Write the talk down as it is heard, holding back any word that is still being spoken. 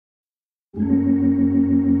I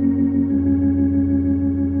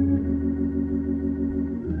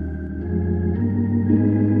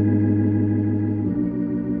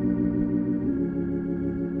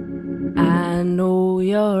know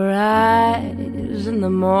your eyes in the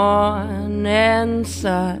morning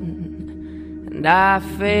sun, and I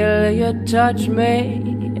feel you touch me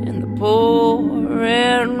in the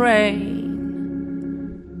pouring rain.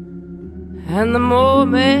 And the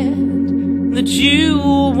moment that you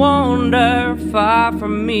wander far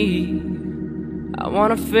from me, I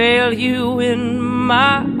wanna feel you in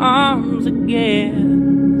my arms again.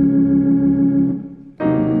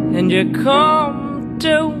 And you come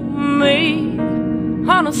to me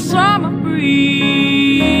on a summer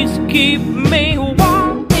breeze, keep me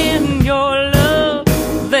warm in your love,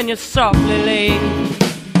 then you softly leave.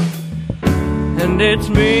 And it's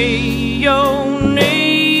me you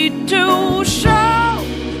need to show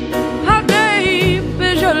how deep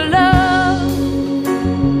is your love.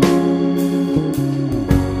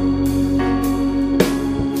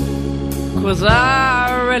 'Cause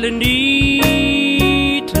I really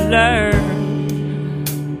need to learn,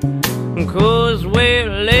 'cause we're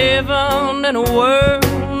living in a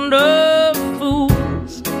world of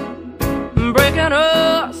fools, breaking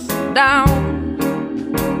us down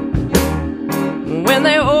when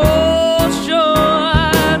they all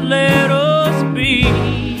should let us be.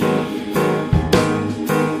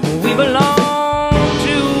 We belong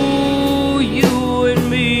to you and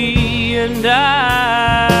me, and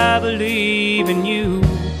I believe in you,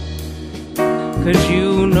 'cause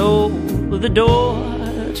you know the door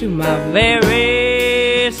to my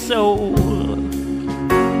very soul.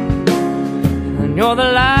 And you're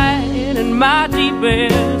the light in my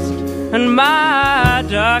deepest and my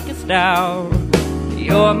darkest hour.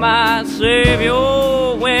 You're my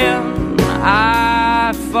savior when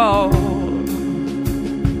I fall.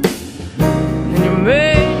 And you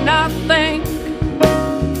may not think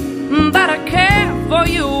that I care for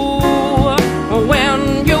you when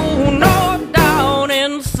you know down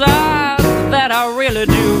inside that I really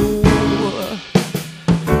do.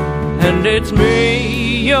 And it's me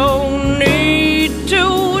you need to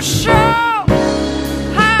show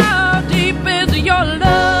how deep is your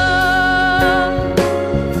love.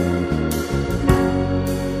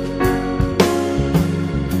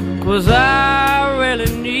 'Cause I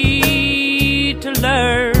really need to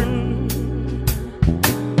learn,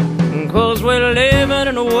 'cause we're living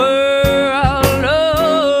in a world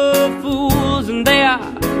of fools, and they are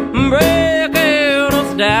breaking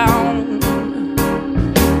us down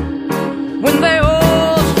when they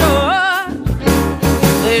all should.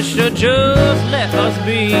 They should just let us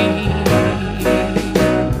be.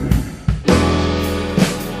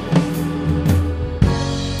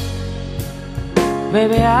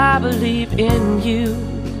 Baby, I believe in you.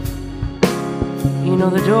 You know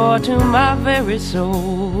the door to my very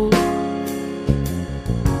soul.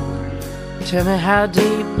 Tell me how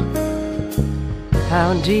deep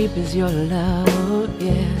is your love,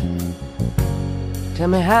 yeah. Tell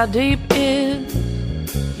me how deep is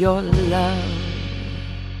your love.